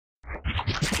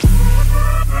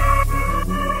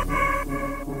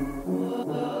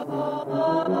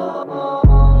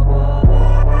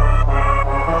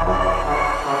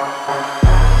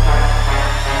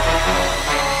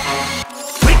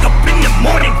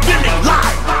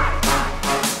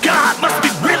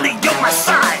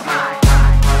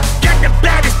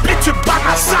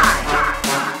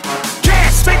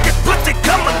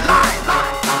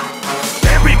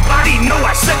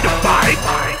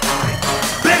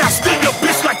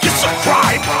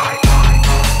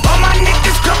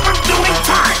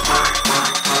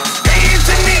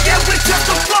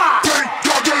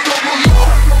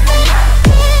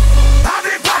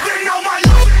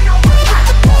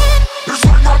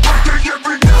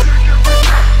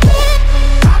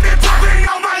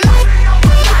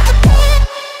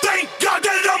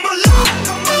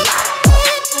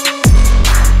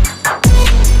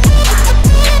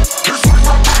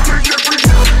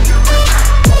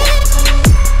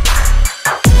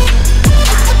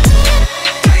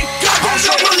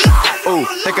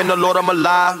thanking the Lord I'm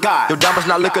alive. Your diamonds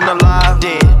not looking alive.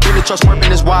 Dead. In the trust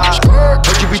working is wild.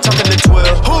 Heard you be talking to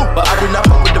 12, but I do not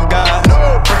fuck with them guys.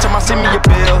 First time I see me a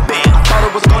bill, I thought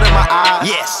it was gold in my eyes.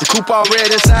 Yes, the coupe all red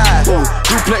inside.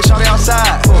 Duplex shawty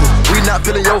outside. We not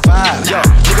feeling your vibe. Yo,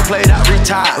 nigga played out,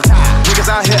 retired. Niggas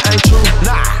out here ain't true.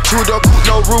 Nah, two-door coupe,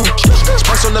 no roof.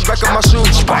 Spice on the back of my shoe.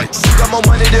 Spice, got more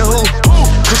money than who?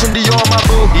 Christian Dior, my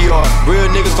boo. Dior, real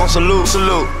niggas gon' salute.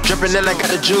 Drippin' in like got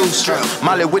the juice.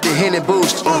 Molly with the Henny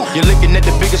boost. You're looking at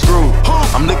the biggest groove.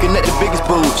 I'm looking at the biggest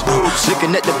boobs.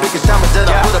 Looking at the biggest diamonds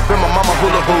that I put up in my mama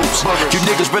hula hoops. You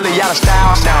niggas really out of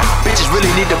style now. Bitches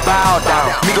really need to bow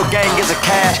down. Migo gang is a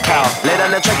cash cow. Lay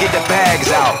down the truck, get the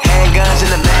bags out. Handguns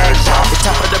in the mags out. It's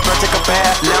time for the bird, take a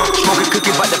bath now. Smoking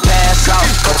cookie, but the pass out.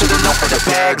 Go to the north for the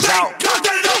bags out.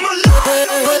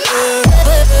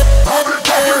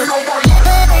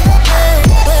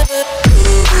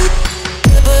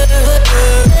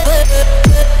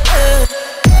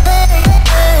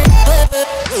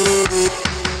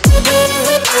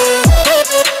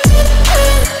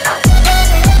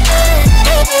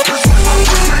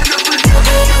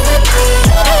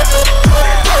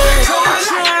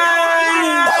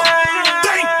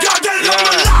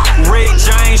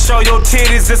 Show your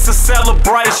titties, it's a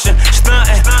celebration.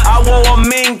 Stuntin', I wore a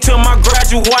M.I.M.E to my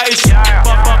graduation.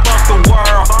 Fuck the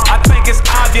world, I think it's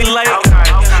ovulating.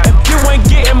 If you ain't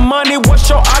getting money, what's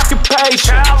your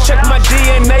occupation? Check my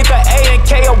DNA for A and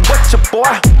K or what's your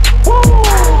boy? Woo!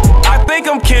 I think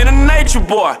I'm kin of nature,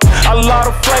 boy. I love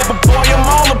the flavor, boy. I'm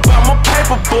all about my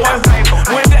paper, boy.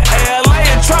 Went to LA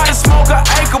and tried to smoke an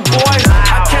acre, boy.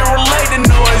 I can't relate to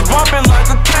noise, bumping like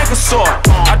a canker sore.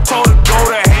 I told her go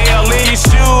to hell, leave your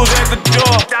shoes at the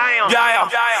door. Yeah,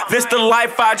 this the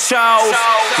life I chose.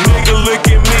 Nigga, look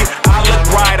at me, I look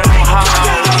right on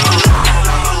high.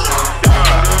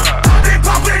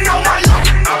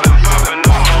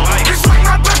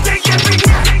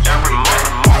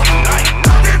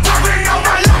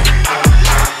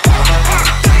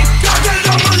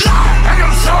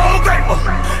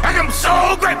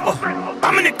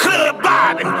 I'm in the club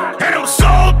vibing, and I'm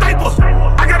so thankful.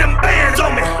 I got them bands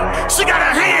on me, she got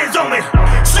her hands on me.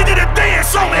 She did a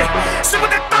dance on me, she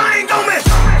put that thing on me.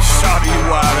 Shawty, you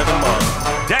wild at the mother.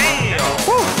 Damn,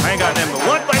 whew. I ain't got nothing but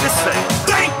one thing to say.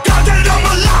 Thank God that I'm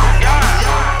alive.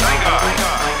 Thank God.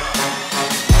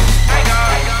 Thank God.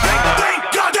 Thank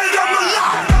God that I'm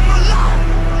alive.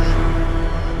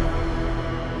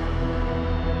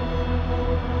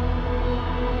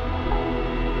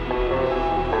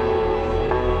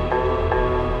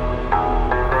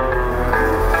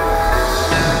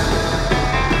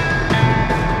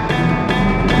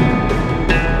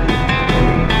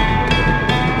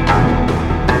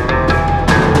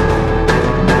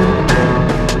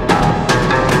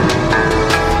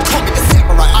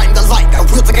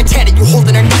 You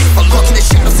holding a knife, I look in the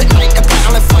shadows at night, the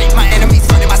battle and fight, my enemies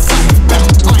running my sight.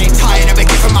 I ain't tired, I've been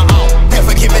giving my all,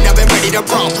 never giving up and ready to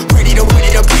brawl, ready to win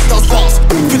it, to break those walls.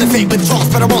 Feel the fate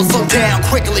withdrawals, but I won't slow down,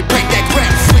 quickly break that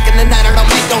ground. Slick in the night, I don't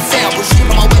make no sound, but shit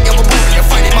on my way, I'm a warrior,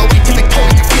 fighting my way to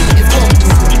victory, the feeling is glorious.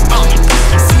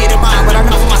 See it in mind, but I'm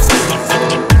not for my sleep.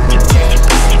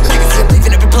 Legacy, I'm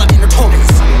leaving every blood in the ponies.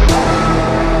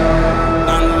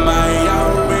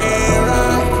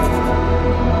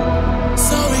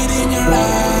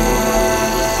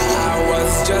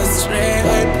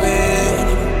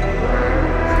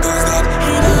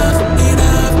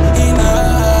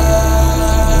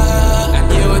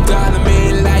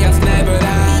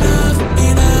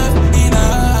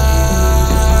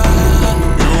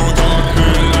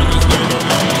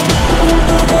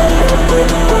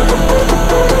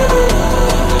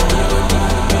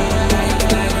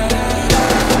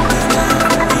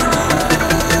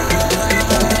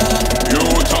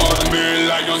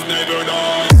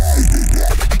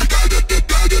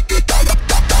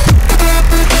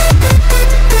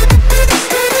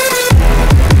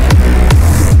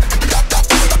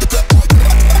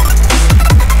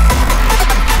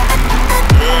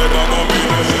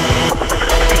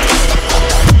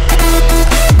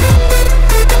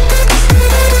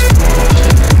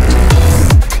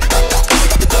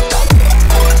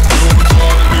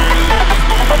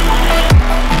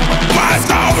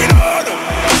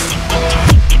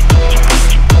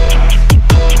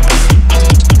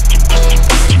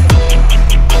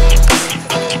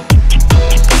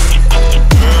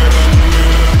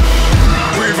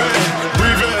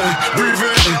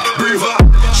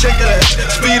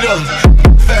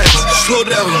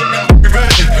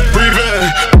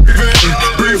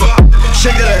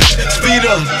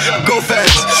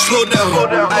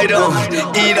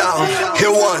 Eat out, hit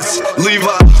once, leave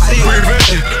out. Breathe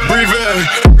in, breathe in,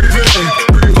 breathe in,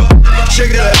 breathe out.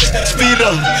 shake that ass, speed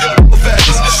up,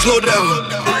 fast, slow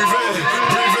down.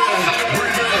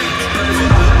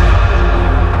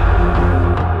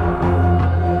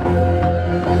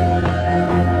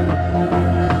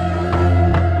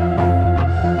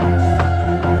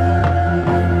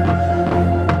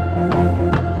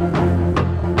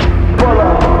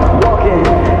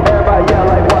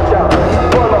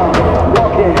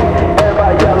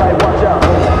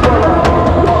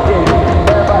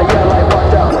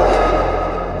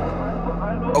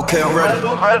 Okay, I'm ready.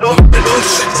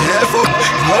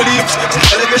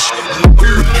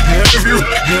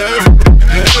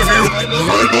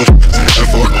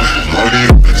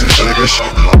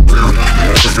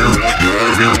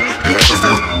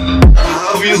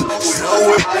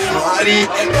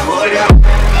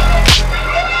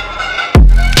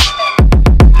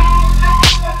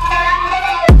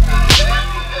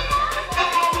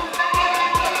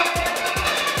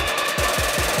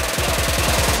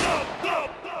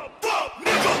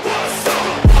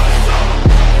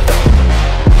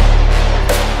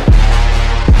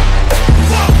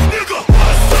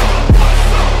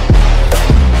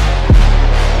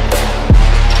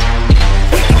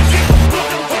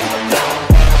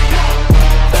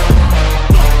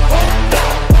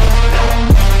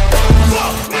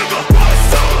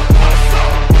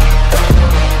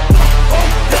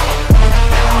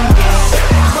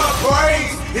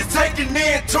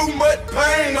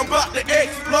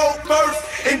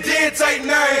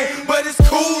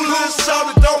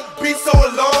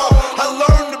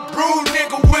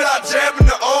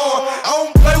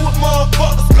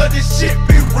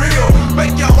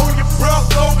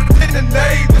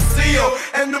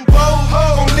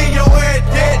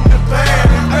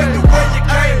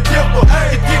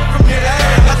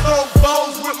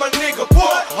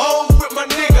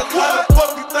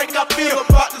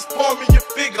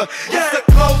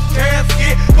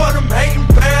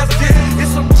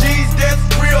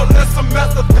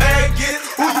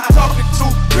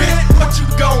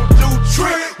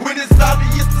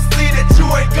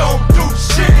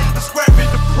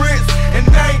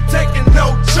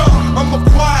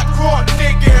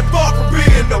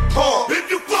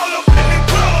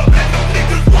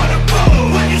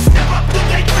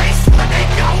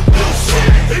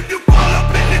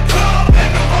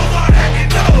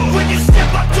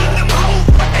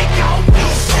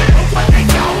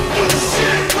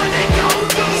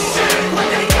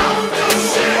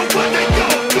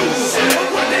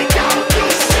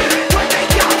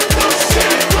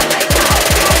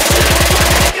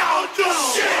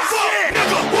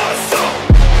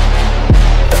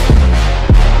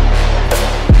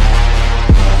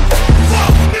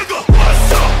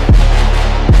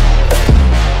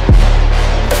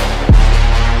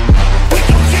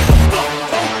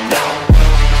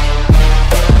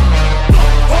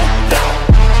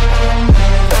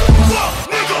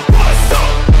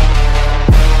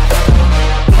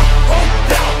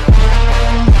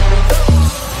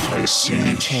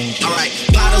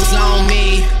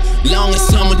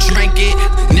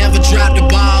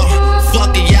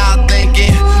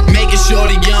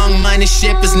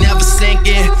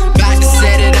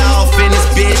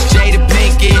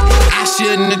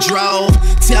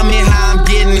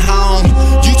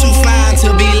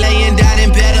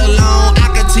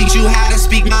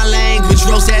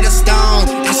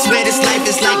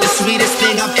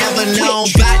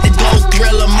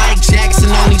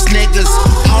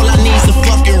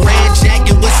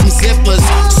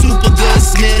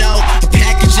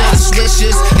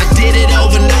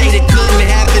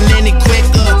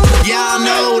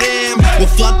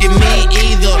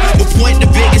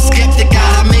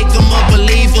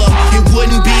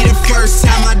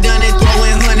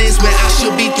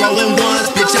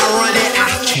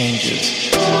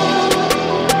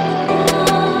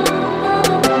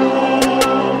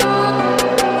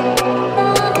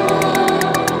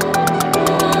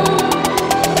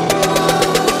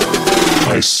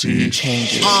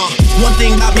 One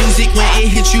thing about music, when it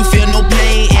hits you, feel no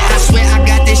pain. And I swear I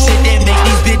got that shit that make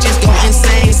these bitches go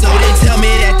insane. So they tell me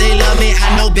that they love me,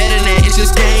 I know better than it's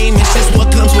just game. It's just what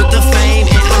comes with the fame,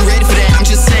 and I'm ready for that, I'm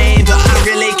just saying. But I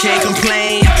really can't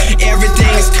complain,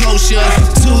 everything is kosher.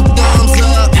 2 thumbs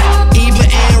up, Eva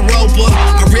and Roper.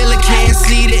 I really can't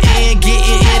see the end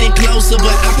getting any closer,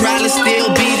 but I'll probably still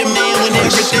be the man when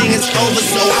everything is over.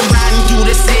 So I'm riding through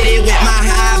the city with my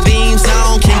high beams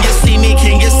on. Can you see me?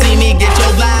 Can you see me? Get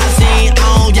your vibes in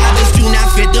on. Y'all just do not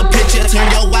fit the picture. Turn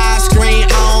your widescreen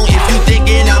on. If you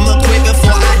thinking I'ma quit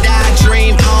before I die,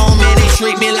 dream on. Man, they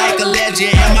treat me like a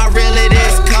legend. Am I really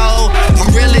this cold?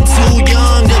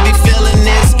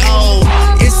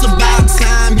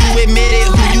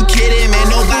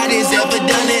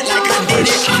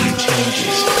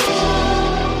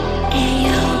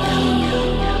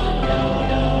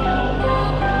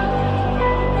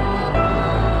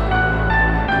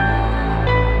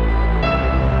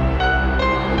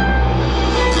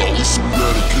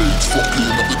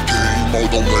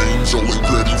 games, only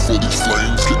ready for these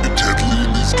flames. Getting deadly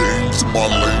in these games, in my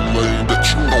lane, bet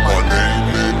you know my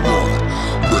name,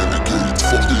 Renegades,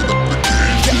 fucking up the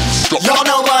game. Y'all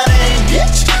know my name,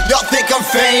 bitch. Y'all think I'm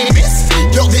famous.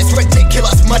 Yo, this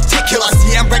ridiculous, meticulous.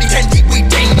 Yeah, I'm ready, 10 deep, we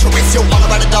dangerous. Yo, all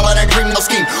about a dollar and a dream, no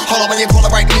scheme. All when you call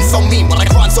it right, me so mean. When I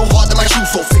grind so hard that my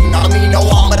shoes so clean. I don't mean no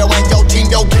harm, but I went yo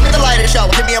team. Yo, give me the light and show.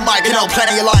 Give me a mic, you know,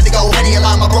 plenty of line to go. Any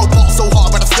line, my bro ball so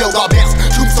hard, but I still got bounce.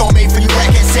 Tombstone made for you,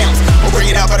 racket sounds. We'll bring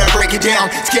it out, but I break it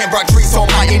down. Skan brought trees on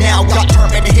my now. Got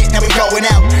turned to hit, now we going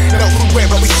out. No food where,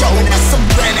 but we showing us some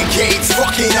renegades.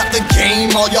 Fucking up the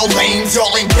game, all y'all lames.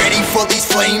 Y'all ain't ready for these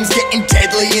flames. Getting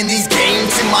deadly in these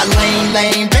games. In my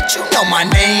lane, bet you know my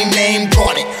name,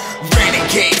 got it.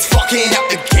 Renegades, fucking up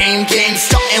the game,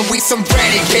 starting we some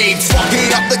renegades.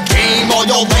 Fucking up the game, all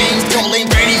y'all lames. Y'all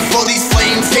ain't ready for these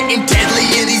flames. Getting deadly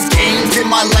in these games. In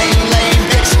my lane,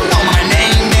 bet you know my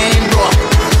name, got it.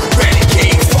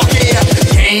 Renegades, fucking up the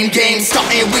game,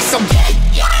 starting we some.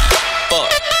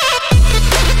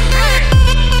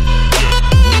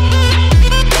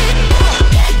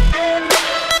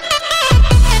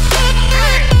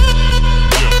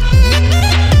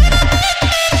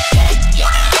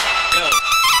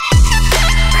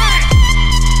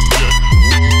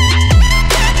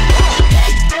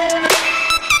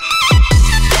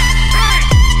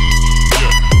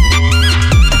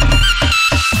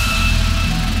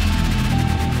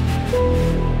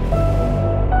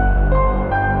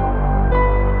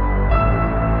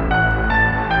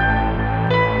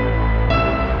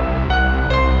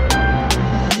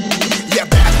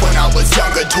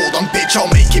 Told them, bitch,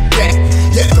 I'll make it back.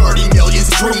 Yeah, 30 million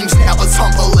streams, now as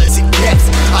humble as it gets.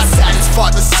 I satisfy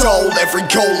the soul, every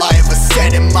goal I ever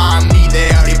set. In M.I.M.E,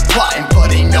 they already plotting, but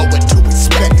they know what to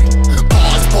expect.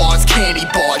 Bars, candy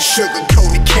bars,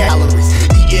 sugar-coated calories.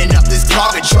 Eating up this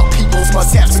garbage, y'all peoples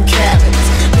must have some cabinets.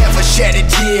 Never shed a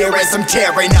tear as I'm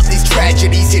tearing up these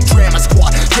tragedies. Your drama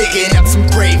squad, digging up some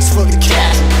graves for the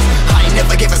casualties. I ain't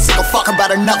never gave a single fuck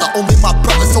about another. Only my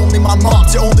brothers, only my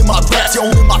moms. You're only my raps, you're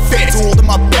only my fans. You're only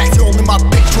my backs, you're only my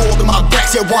bitch. You're only my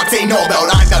backs. Your wants ain't know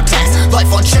about, I'm about tax.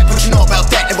 Life on check, but you know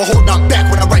about that. Never hold on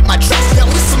back when I write my tracks. Now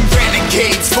with some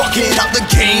renegades, fucking up the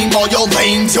game. All your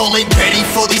lanes, y'all ain't ready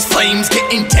for these flames.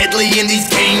 Getting deadly in these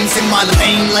games. In my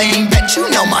lane, bet you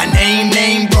know my name,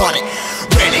 run it.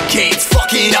 Renegades,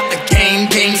 fucking up the game,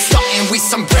 starting with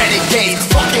some renegades.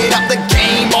 Fucking up the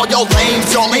game, all your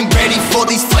lanes, y'all ain't ready for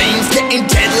these flames. Getting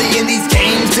deadly in these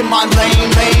games. In my lane,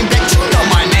 bet you know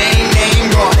my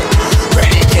name, run it.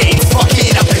 Renegades,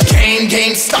 fucking up the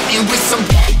game, starting with some.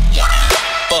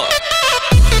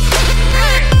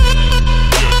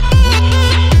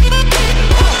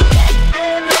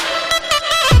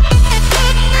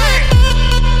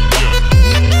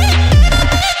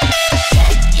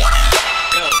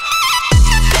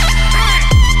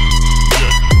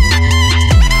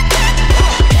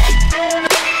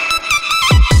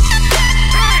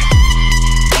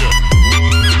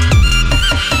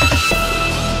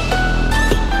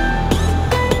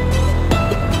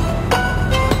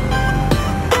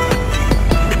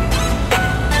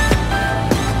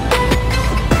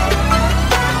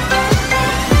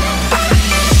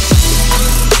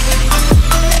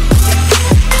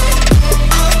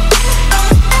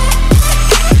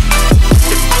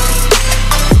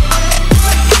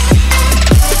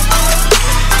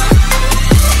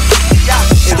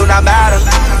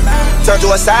 Turned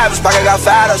to a savage, pocket got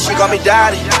fatter, she call me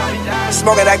daddy.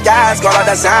 Smoking that gas, got all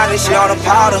that Zany, she on the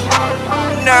powder.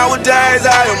 Nowadays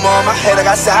I am on my head, I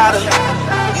got sadder.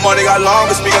 Money got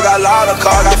longer, speaker got louder,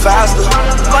 car got faster.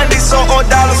 Money so on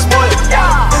dollar spoiled,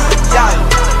 yeah.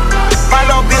 My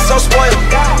little bitch so spoiled,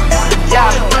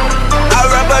 yeah. I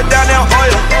rub her down in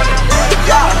oil,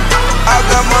 yeah. I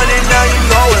got money now, you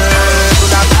know it. Do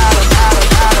not matter.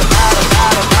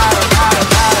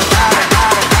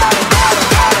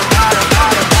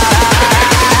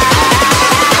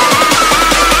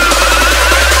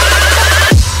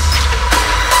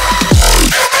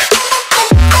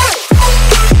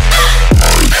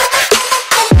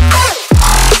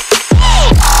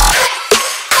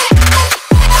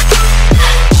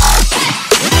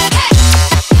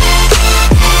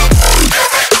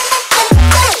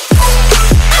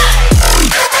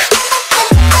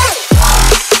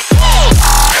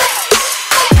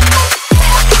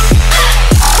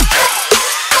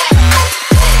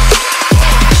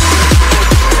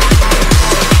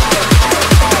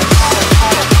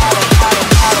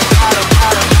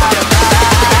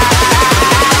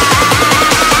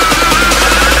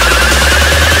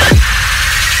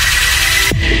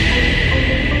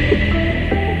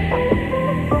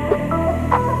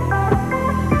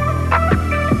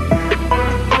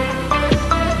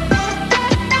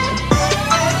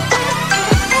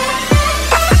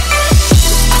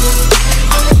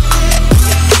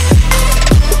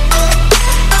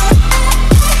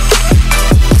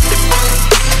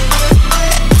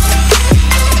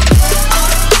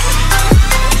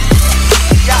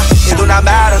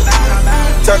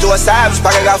 savage,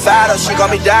 pocket got fatter, she call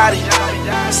me daddy.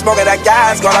 Smoking that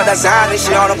gas, going out that Zany, she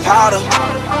on the powder.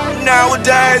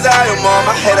 Nowadays I am on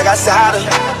my head, I got sadder.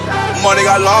 Money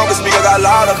got longer, speaker got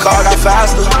louder, car got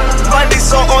faster. Money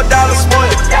so on dollar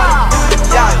spoiled,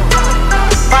 yeah.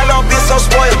 My little bitch so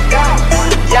spoiled,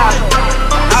 yeah.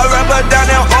 I rub her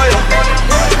down in oil,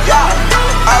 yeah.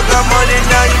 I got money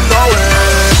now, you know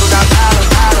it. Do not matter,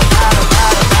 matter, matter,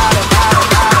 matter, matter, matter, matter,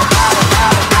 matter,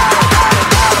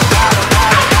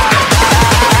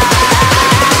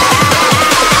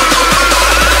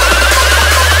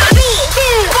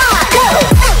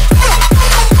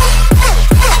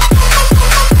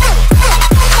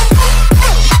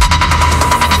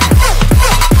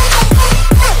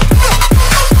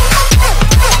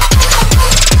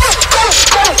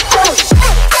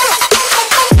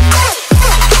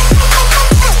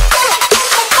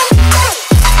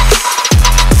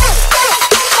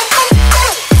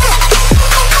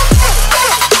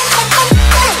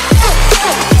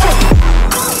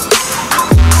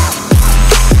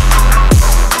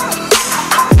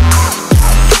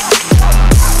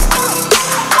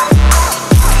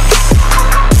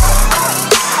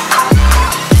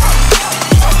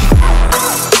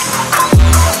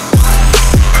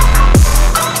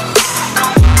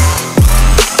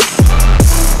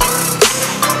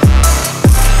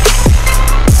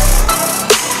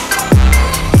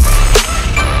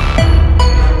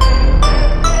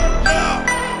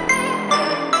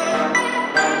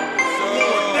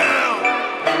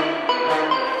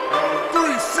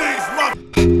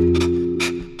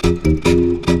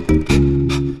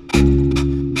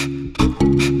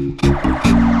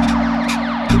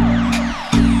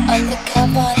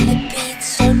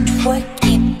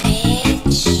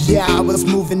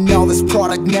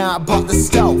 now I bought the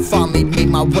stove. Finally made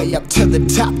my way up to the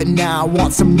top and now I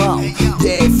want some more.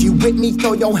 Yeah, if you with me,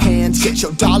 throw your hands. Get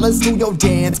your dollars, do your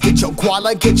dance. Get your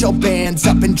koala, get your bands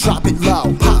up and drop it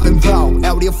low. Pop and roll,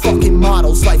 out your fucking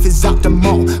models. Life is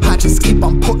optimal. I just keep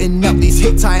on putting up these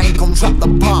hits. I ain't gon' drop the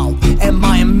ball.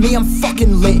 M.I.M.E, I'm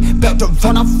fucking lit. About to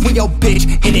run off with your bitch.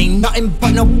 It ain't nothing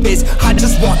but no biz. I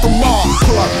just want them all.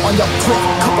 Pull up on your clip,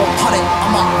 couple hundred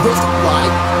on my wrist,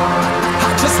 right?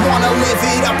 Just wanna live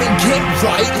it up and get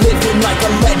right. Living like a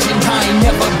legend, I ain't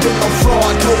never been a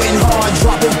fraud. Going hard,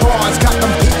 dropping bars. Got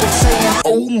them people saying,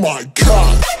 oh my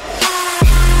god.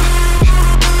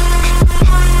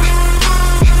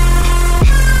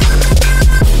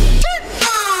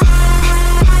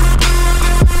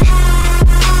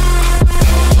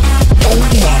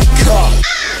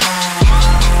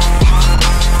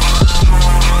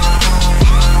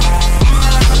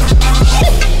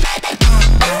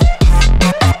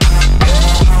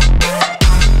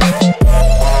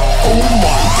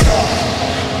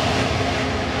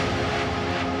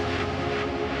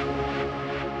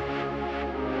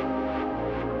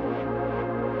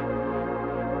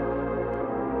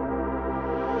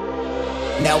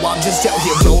 Now I'm just out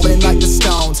here rolling like the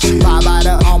Stones. Bye-bye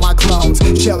to all my clones.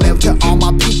 Shout out to all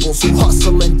my peoples who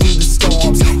hustling through the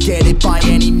storms. Get it by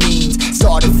any means.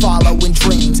 Started following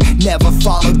dreams. Never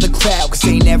followed the crowd, cause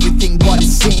ain't everything what it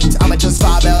seems. I'ma just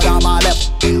vibe out on my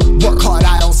level. Work hard,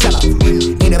 I don't settle.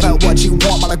 Ain't about what you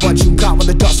want, more like what you got when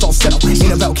the dust don't settle.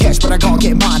 Ain't about cash, but I gon'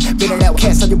 get mine. Been an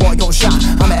outcast, so your boy gon' shine.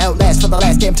 I'ma outlast for the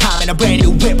last damn time. In a brand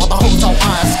new whip, all the hoes on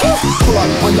iron. Pull up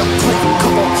on your clip,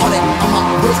 couple hundred on my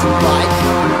wrist, right?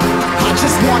 I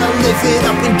just wanna live it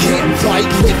up and get right.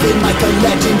 Living like a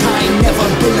legend, I ain't never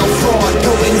been no fraud.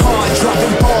 Going hard,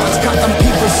 dropping bars. Got them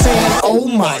people saying, oh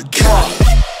my god.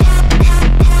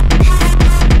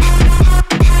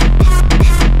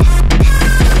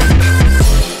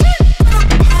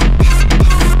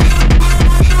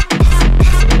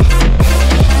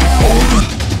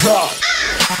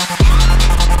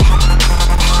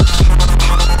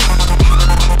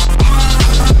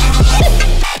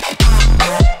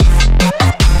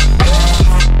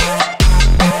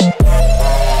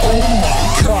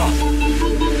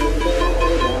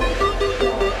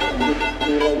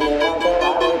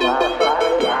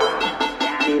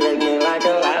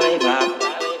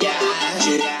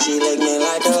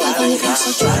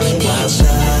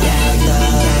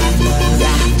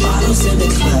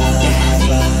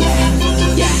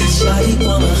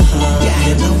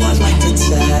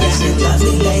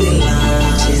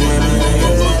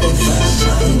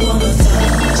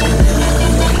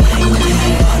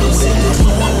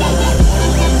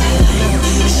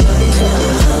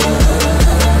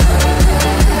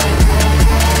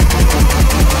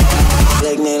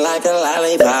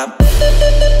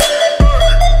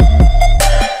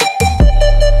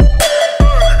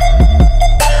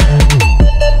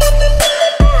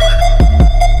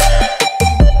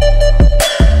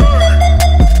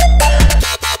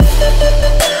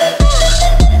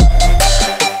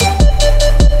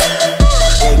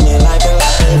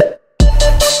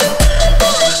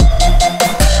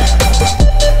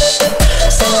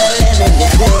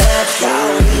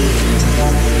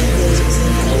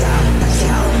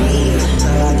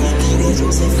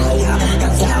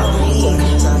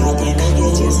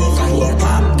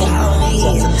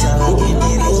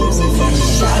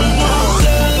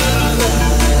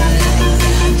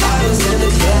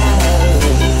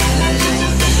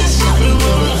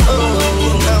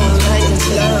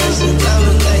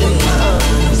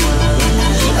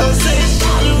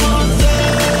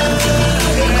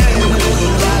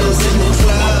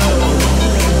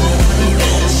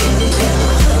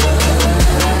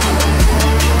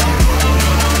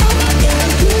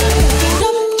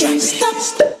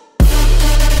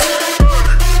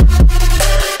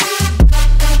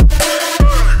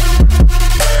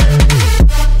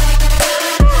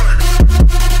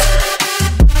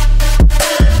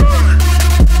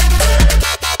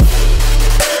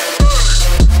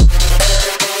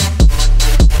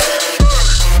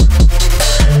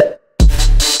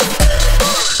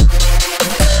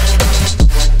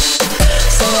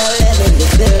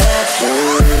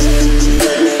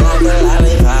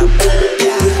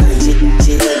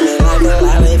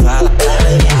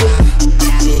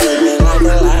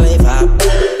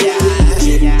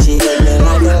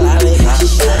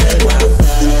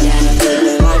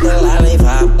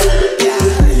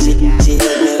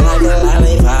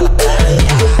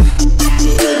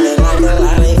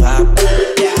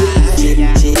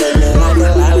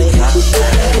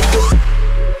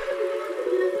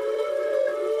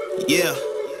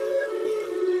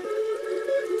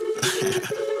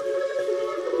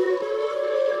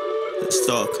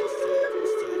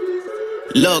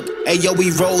 Look, ayo, we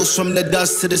rose from the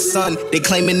dust to the sun. They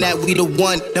claiming that we the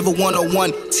one, never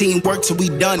one-on-one. Teamwork till we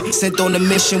done. Sent on a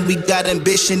mission, we got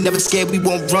ambition. Never scared, we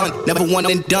won't run. Never one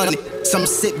and done. Some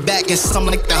sit back and some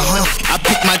like the hunt. I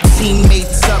pick my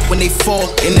teammates up when they fall.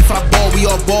 And if I ball, we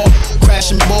all ball.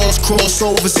 Crashing balls,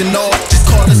 crossovers and all. Just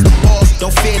call us the boss.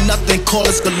 Don't fear nothing, call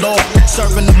us galore.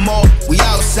 Serving them all. We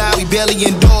outside, we barely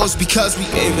indoors because we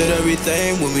gave it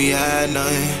everything when we had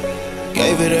nothing.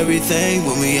 Gave it everything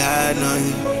when we had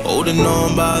nothing. Holding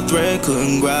on by a thread,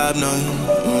 couldn't grab nothing.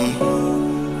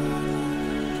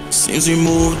 Seems we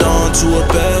moved on to a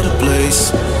better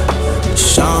place.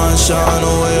 Shine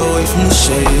away from the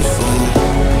shade.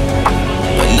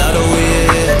 But now that we're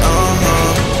here,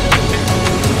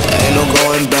 ain't no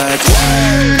going back.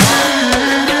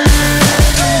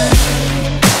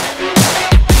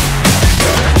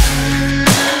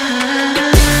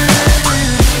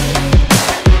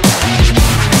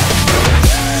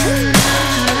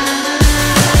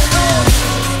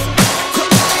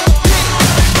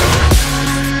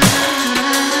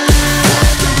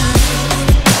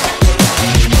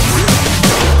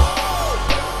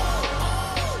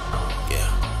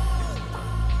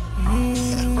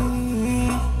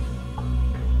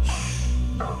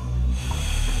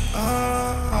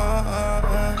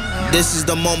 This is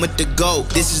the moment to go.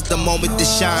 This is the moment to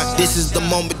shine. This is the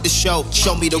moment to show.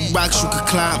 Show me the rocks you can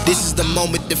climb. This is the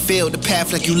moment to feel the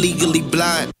path like you legally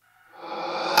blind.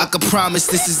 I can promise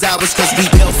this is ours cause we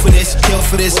built for this, kill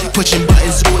for this. Pushing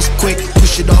buttons, do it quick,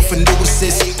 push it off and do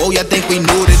assist. Oh, y'all think we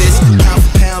new to this? Pound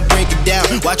for pound, break it down.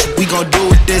 Watch what we gon' do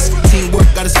with this.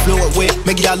 Teamwork got us fluid with.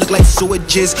 Make y'all look like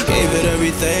sewages. Gave it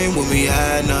everything when we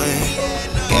had nothing.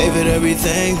 Gave it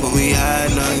everything when we had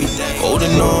nothing.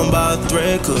 Holding on by a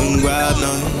thread, couldn't grab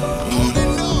nothing.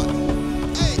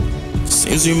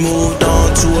 Seems we moved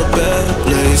on to a better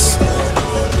place.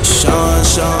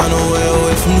 Shine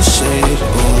away from the shade.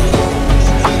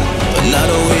 But now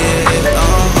that we're here,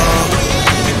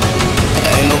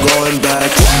 ain't no going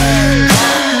back.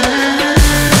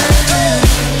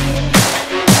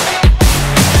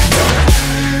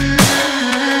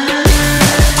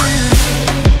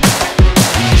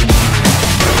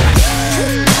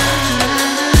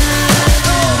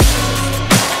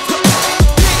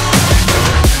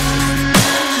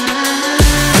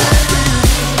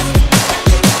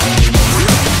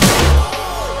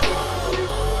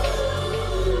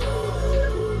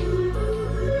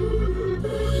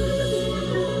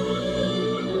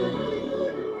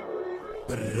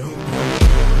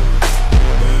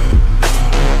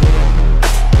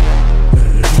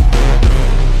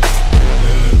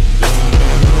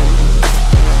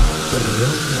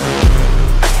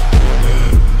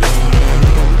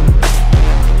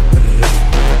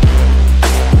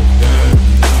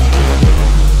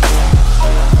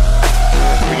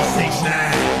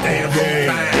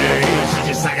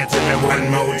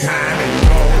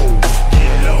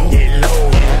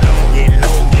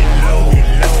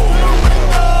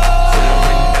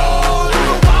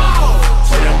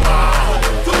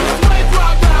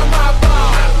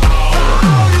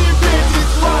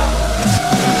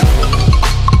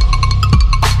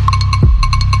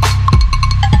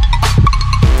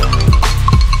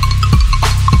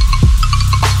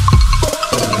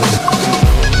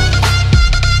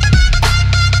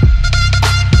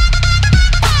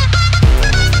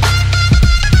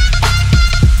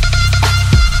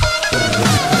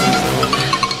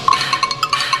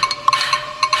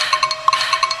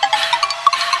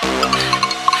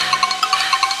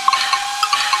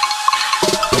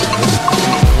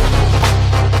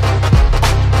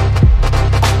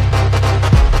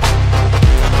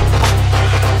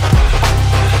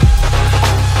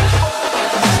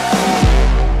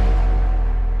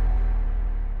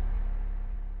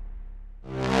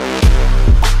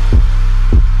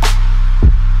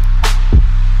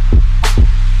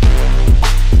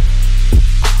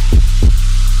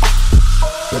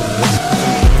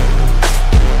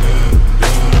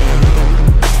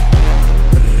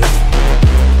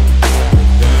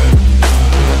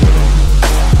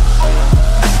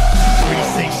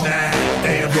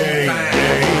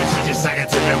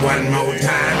 to me one more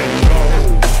time.